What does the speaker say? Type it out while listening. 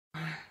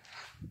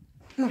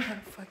I don't know how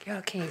the fuck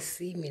y'all can't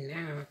see me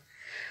now.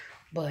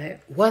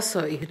 But what's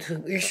up,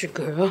 YouTube? It's your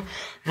girl.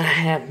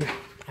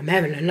 I'm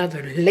having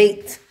another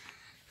late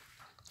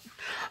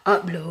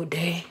upload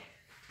day.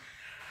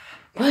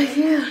 But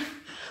yeah,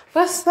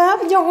 what's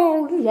up,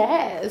 y'all?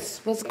 Yes,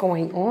 what's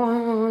going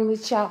on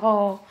with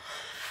y'all?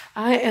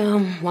 I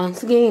am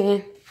once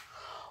again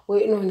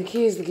waiting on the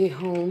kids to get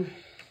home.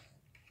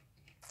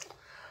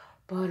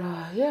 But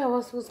yeah,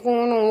 what's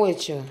going on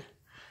with you?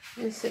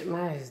 Let me sit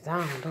my ass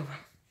down, though.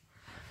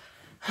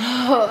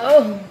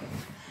 Oh,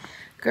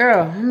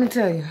 girl, let me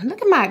tell you.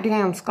 Look at my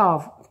damn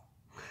scarf.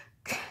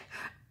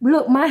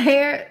 Look, my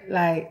hair,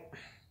 like,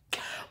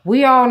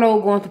 we all know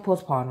going through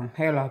postpartum,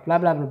 hair loss, blah,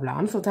 blah, blah, blah.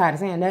 I'm so tired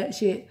of saying that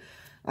shit.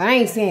 I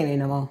ain't saying it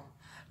no more.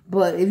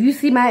 But if you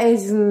see my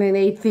edges and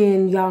they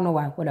thin, y'all know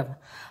why, whatever.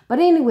 But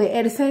anyway,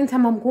 at the same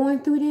time, I'm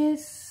going through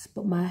this,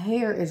 but my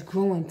hair is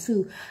growing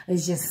too.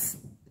 It's just,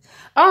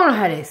 I don't know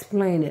how to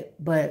explain it,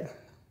 but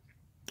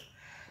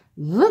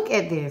look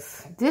at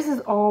this. This is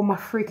all my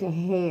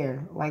freaking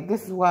hair. Like,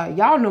 this is why,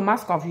 y'all know my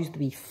scarf used to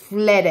be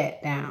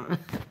flatted down.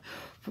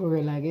 For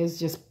real, like, it's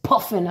just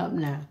puffing up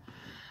now.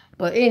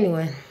 But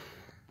anyway,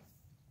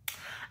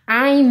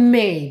 I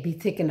may be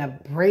taking a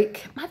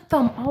break. My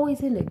thumb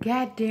always in the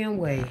goddamn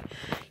way.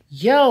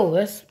 Yo,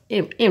 that's,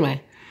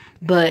 anyway.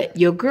 But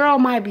your girl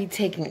might be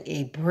taking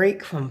a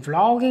break from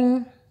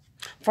vlogging,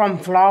 from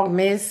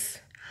VLOGMAS.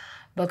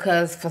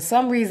 Because for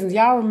some reason,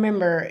 y'all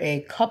remember a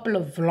couple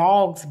of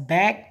vlogs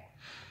back,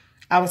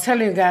 I was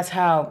telling you guys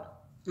how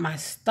my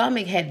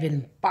stomach had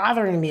been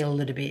bothering me a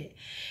little bit.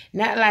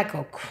 Not like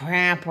a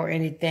cramp or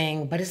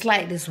anything, but it's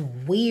like this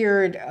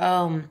weird,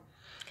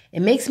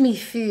 it makes me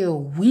feel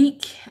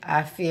weak.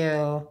 I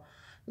feel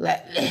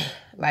like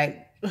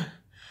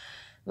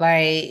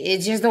it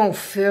just don't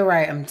feel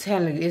right. I'm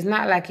telling you, it's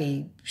not like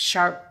a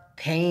sharp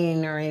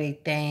pain or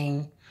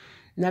anything.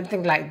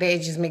 Nothing like that.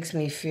 It just makes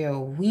me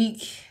feel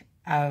weak.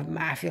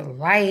 I feel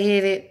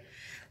lightheaded.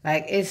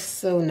 Like, it's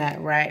so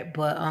not right.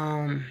 But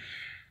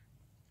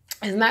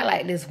it's not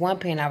like this one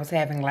pain I was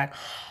having like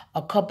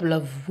a couple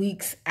of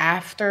weeks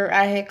after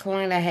I had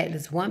cologne. I had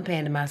this one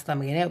pain in my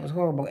stomach and that was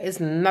horrible.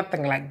 It's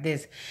nothing like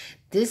this.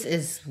 This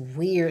is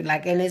weird.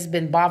 Like, and it's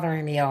been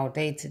bothering me all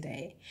day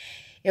today.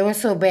 It was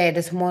so bad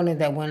this morning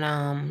that when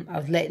I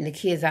was letting the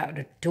kids out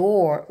the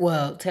door,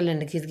 well, telling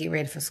the kids to get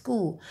ready for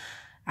school,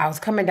 I was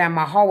coming down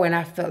my hallway and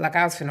I felt like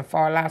I was finna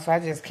fall out. So I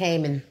just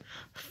came and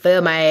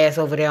fell my ass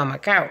over there on my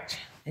couch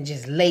and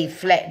just laid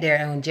flat there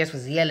and just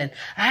was yelling,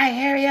 "All right,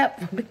 hurry up,"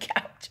 from the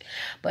couch.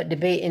 But the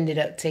baby ended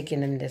up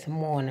taking them this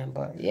morning.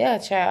 But yeah,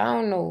 child, I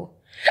don't know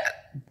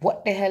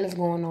what the hell is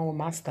going on with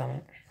my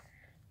stomach.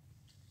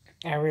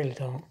 I really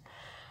don't.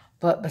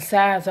 But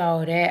besides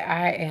all that,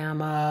 I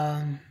am,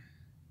 oh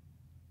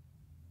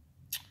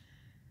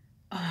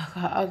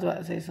God, I was about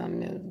to say something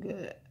that was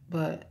good.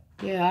 But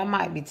yeah, I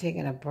might be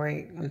taking a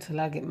break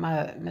until I get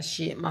my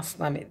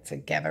stomach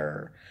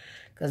together.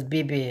 Because,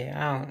 baby,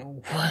 I don't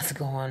know what's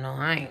going on.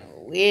 I ain't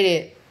with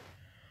it.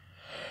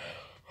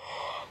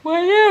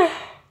 Well, yeah.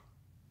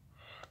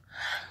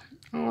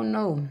 I don't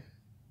know.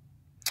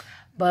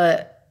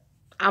 But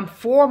I'm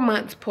 4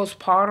 months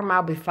postpartum.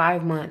 I'll be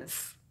 5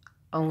 months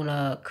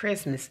on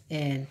Christmas.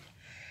 And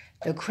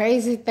the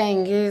crazy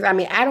thing is, I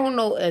mean, I don't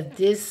know if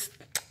this,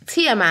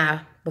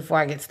 TMI before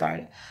I get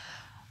started,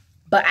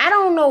 but I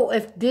don't know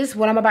if this,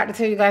 what I'm about to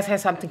tell you guys,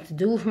 has something to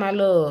do with my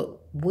little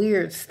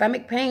weird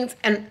stomach pains.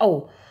 And,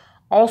 oh,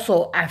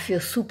 also, I feel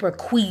super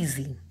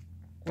queasy.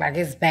 Like,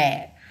 it's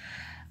bad.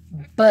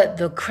 But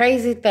the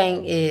crazy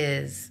thing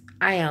is,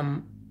 I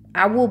am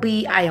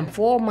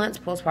 4 months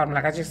postpartum.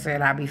 Like I just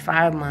said, I'll be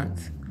 5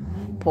 months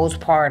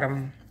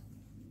postpartum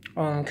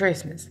on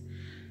Christmas.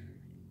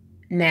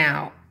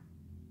 Now,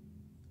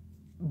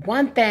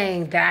 one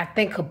thing that I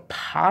think could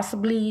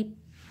possibly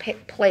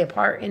play a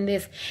part in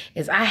this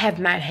is I have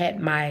not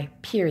had my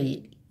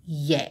period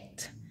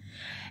yet.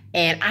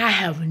 And I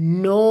have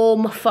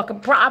no fucking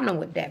problem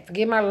with that.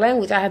 Forgive my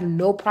language. I have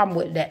no problem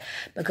with that.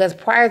 Because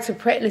prior to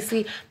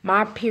pregnancy,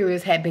 my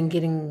periods had been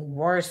getting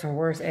worse and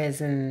worse as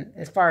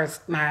far as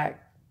my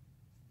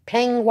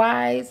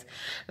pain-wise.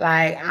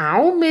 Like, I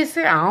don't miss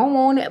it. I don't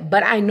want it.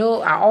 But I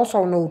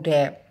also know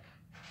that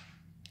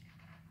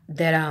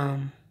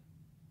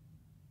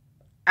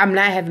I'm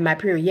not having my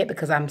period yet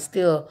because I'm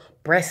still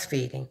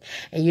breastfeeding.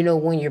 And you know,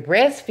 when you're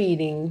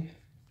breastfeeding,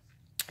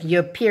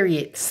 your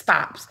period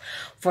stops.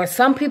 For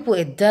some people,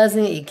 it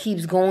doesn't. It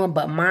keeps going.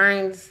 But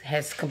mine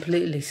has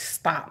completely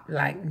stopped.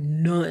 Like,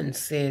 none,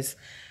 sis.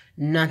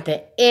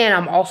 Nothing. And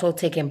I'm also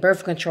taking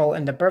birth control.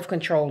 And the birth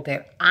control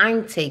that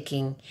I'm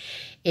taking,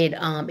 it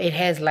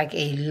has like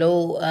a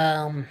low,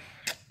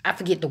 I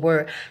forget the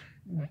word,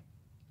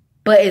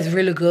 but it's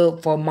really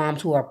good for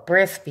moms who are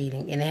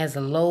breastfeeding. And it has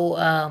a low,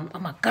 oh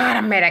my God,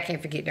 I'm mad I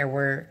can't forget that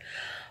word.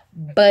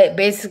 But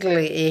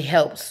basically, it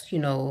helps, you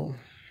know,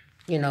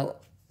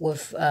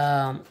 with,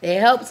 it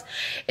helps.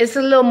 It's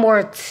a little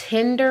more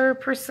tender,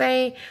 per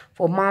se,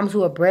 for moms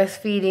who are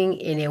breastfeeding,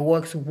 and it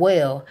works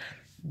well.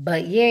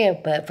 But yeah,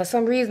 but for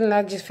some reason,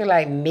 I just feel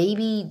like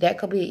maybe that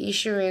could be an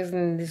issue, as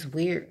in this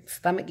weird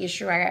stomach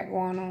issue I got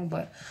going on.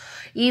 But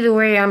either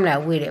way, I'm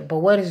not with it. But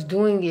what it's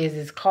doing is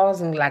it's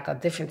causing like a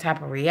different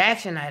type of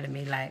reaction out of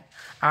me. Like,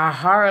 I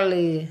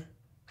hardly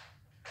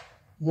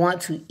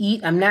want to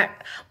eat. I ain't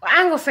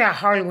gonna say I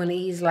hardly want to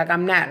eat. It's like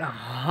I'm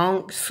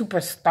not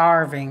super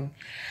starving.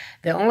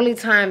 The only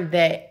time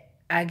that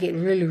I get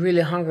really,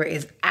 really hungry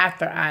is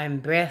after I've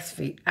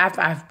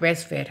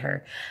breastfed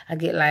her. I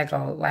get like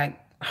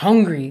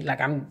hungry,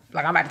 like I'm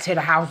about to tear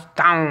the house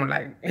down,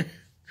 like.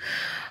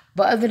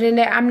 But other than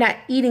that, I'm not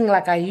eating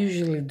like I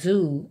usually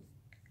do,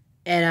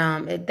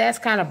 and that's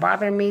kind of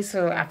bothering me.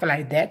 So I feel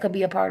like that could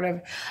be a part of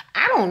it.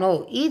 I don't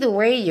know. Either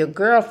way, your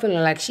girl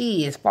feeling like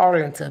she is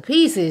falling to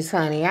pieces,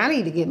 honey. I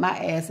need to get my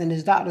ass in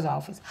this doctor's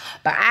office,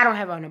 but I don't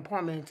have an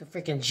appointment until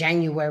freaking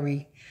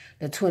January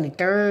the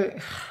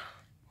 23rd.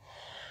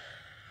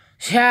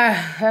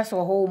 Yeah, that's a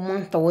whole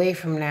month away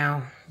from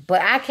now.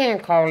 But I can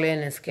call in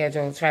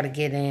and try to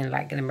get in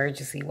like an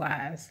emergency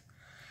wise.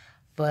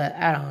 But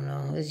I don't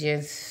know. It's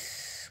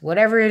just,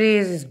 whatever it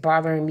is, it's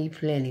bothering me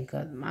plenty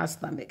because my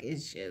stomach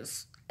is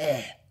just,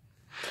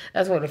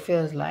 That's what it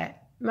feels like.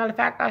 Matter of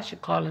fact, I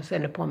should call and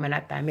set an appointment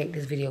after I make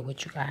this video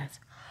with you guys.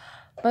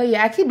 But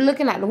yeah, I keep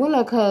looking out the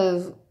window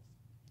because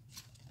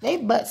they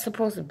butt's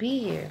supposed to be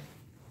here.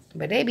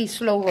 But they be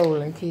slow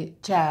rolling,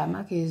 child.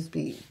 My kids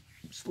be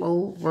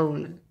slow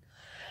rolling.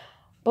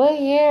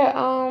 But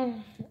yeah,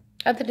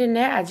 other than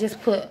that, I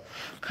just put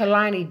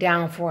Kalani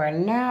down for a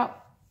nap.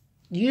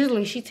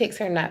 Usually she takes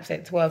her naps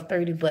at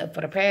 12:30, but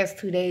for the past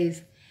 2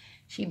 days,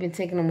 she been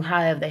taking them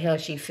however the hell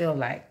she feel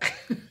like.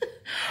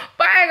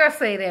 But I ain't gonna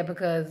say that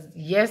because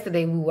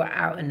yesterday we were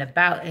out and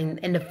about,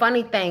 and the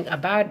funny thing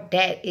about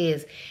that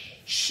is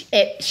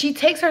she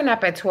takes her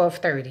nap at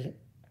 12:30,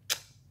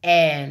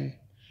 and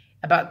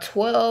about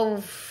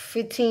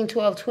 12:15,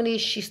 12:20,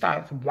 she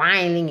starts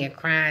whining and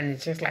crying and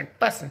just like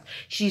fussing.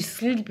 She's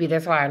sleepy,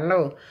 that's why I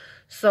know.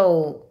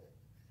 So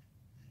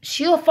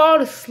she'll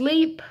fall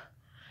asleep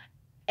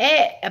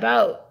at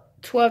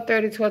about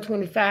 12:30,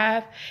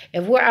 12:25.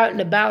 If we're out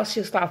and about,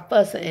 she'll start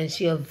fussing and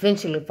she'll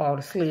eventually fall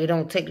asleep. It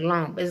don't take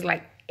long, but it's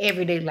like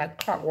every day, like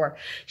clockwork.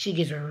 She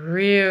gets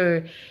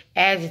real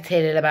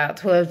agitated about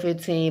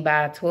 12:15.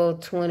 By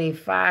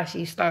 12:25,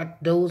 she starts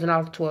dozing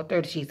off.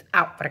 12:30, she's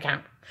out for the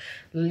count.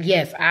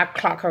 Yes, I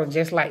clock her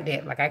just like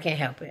that. Like, I can't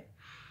help it.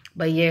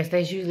 But yes,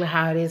 that's usually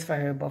how it is for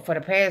her. But for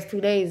the past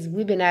 2 days,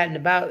 we've been out and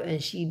about,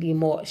 and she's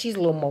a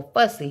little more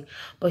fussy,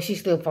 but she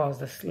still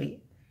falls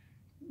asleep.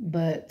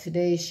 But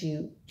today,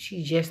 she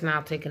just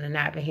now taking a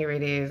nap, and here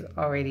it is,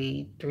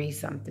 already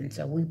 3-something.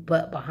 So we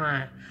butt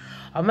behind.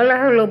 I'm going to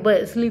let her little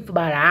butt sleep for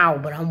about an hour,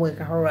 but I'm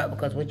waking her up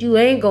because what you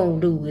ain't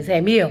going to do is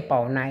have me up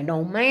all night.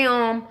 No,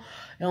 ma'am.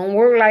 Don't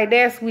work like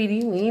that,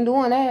 sweetie. We ain't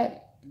doing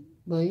that.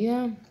 But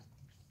yeah.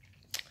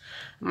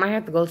 I might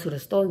have to go to the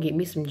store and get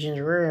me some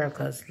ginger ale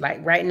because,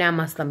 like, right now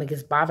my stomach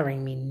is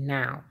bothering me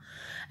now.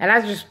 And I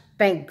just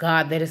thank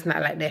God that it's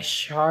not like that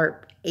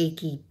sharp,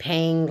 achy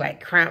pain,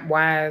 like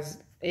cramp-wise.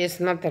 It's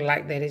nothing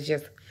like that. It's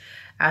just,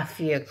 I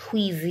feel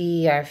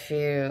queasy. I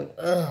feel,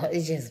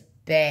 it's just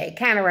bad. It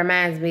kind of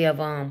reminds me of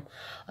a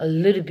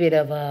little bit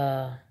of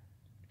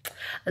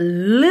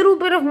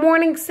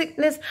morning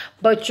sickness,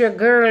 but your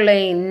girl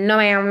ain't, no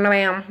ma'am, no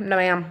ma'am, no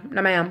ma'am,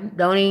 no ma'am.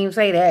 Don't even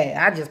say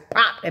that. I just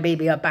popped that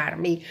baby up out of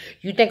me.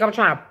 You think I'm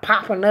trying to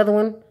pop another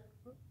one?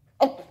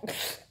 Oh,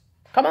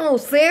 come on,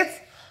 sis.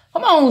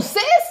 Come on,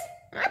 sis.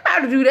 I ain't about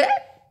to do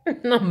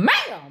that. No,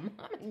 ma'am.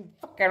 I ain't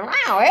fucking around.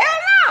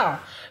 Hell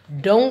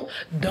no.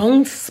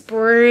 Don't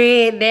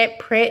spread that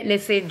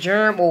pregnancy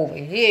germ over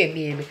here,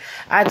 baby.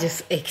 I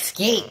just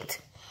escaped.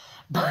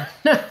 But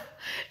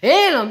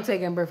and I'm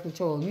taking birth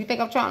control. You think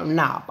I'm trying to?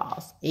 Nah,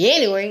 boss.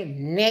 Anyway,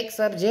 next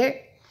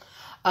subject.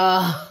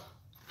 Oh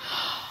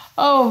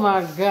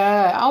my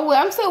God.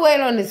 I'm still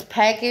waiting on this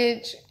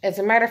package. As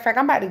a matter of fact,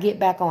 I'm about to get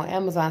back on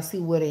Amazon and see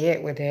where they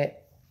at with that.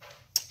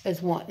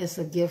 It's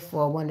a gift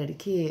for one of the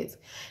kids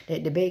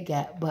that the baby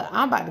got. But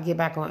I'm about to get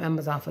back on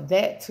Amazon for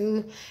that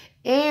too.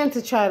 And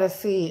to try to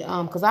see,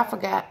 because I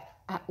forgot.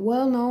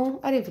 Well, no,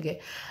 I didn't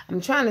forget.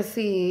 I'm trying to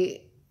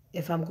see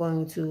if I'm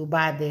going to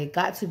buy the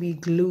Got To Be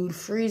Glued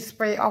freeze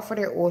spray off of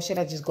there, or should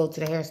I just go to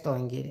the hair store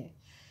and get it?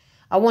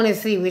 I want to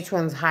see which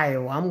one's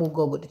higher. Well, I'm going to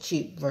go with the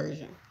cheap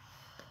version.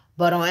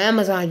 But on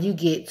Amazon, you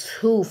get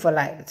 2 for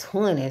like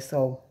 $20.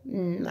 So, I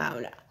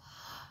don't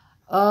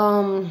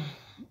know.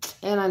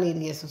 And I need to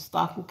get some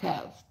stocking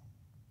caps.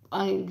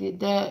 I need to get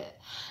that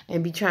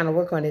and be trying to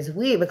work on this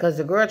wig because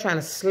the girl trying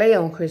to slay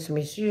on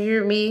Christmas. You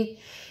hear me?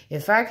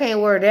 If I can't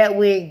wear that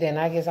wig, then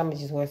I guess I'm going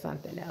to just wear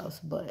something else.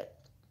 But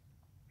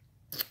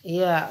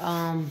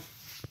yeah,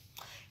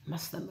 my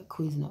stomach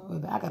queasing up.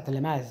 I got to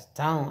let my ass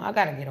down. I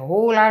got to get a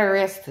whole lot of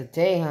rest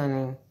today,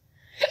 honey.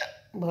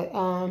 But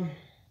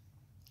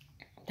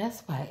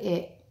that's about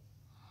it.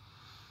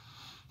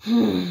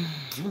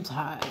 I'm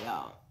tired,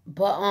 y'all.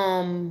 But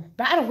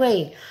by the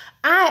way,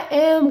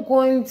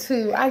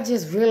 I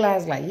just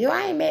realized, like, yo,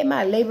 I ain't made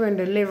my labor and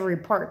delivery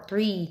part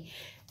 3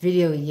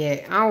 video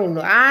yet. I don't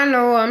know. I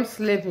know I'm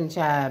slipping,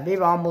 child.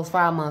 Baby almost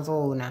 5 months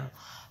old now.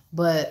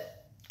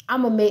 But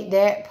I'm going to make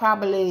that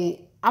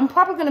probably... I'm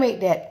probably going to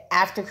make that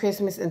after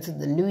Christmas into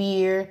the new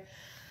year.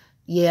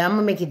 Yeah, I'm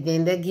going to make it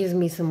then. That gives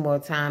me some more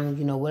time.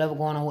 You know, whatever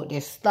going on with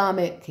their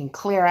stomach can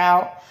clear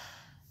out.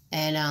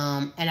 And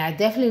I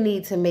definitely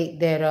need to make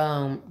that,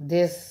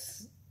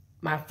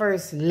 my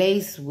first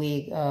lace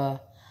wig,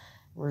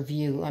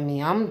 review. I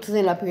mean, I'm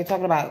sitting up here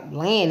talking about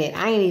laying it.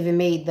 I ain't even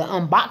made the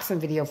unboxing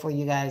video for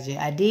you guys yet.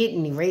 I did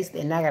and erased it,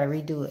 and I got to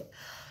redo it.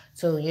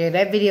 So, yeah,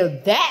 that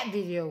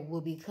video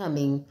will be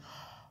coming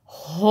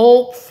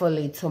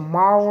hopefully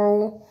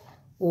tomorrow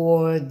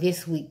or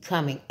this week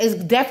coming. It's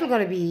definitely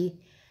going to be,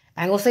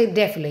 I ain't going to say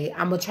definitely,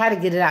 I'm going to try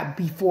to get it out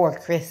before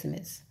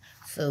Christmas.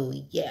 So,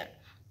 yeah.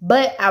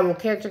 But I will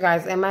catch you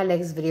guys in my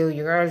next video.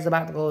 Your girl is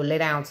about to go lay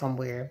down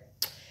somewhere.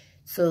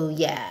 So,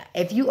 yeah.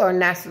 If you are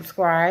not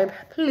subscribed,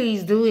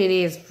 please do. It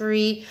is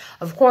free.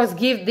 Of course,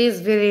 give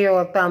this video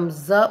a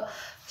thumbs up.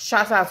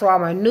 Shouts out to all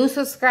my new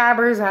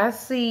subscribers. I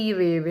see you,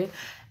 baby.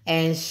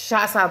 And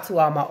shouts out to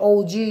all my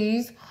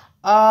OGs.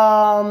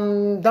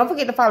 Don't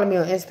forget to follow me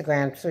on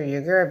Instagram, so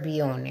your girl be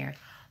on there.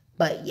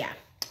 But, yeah.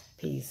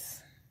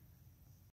 Peace.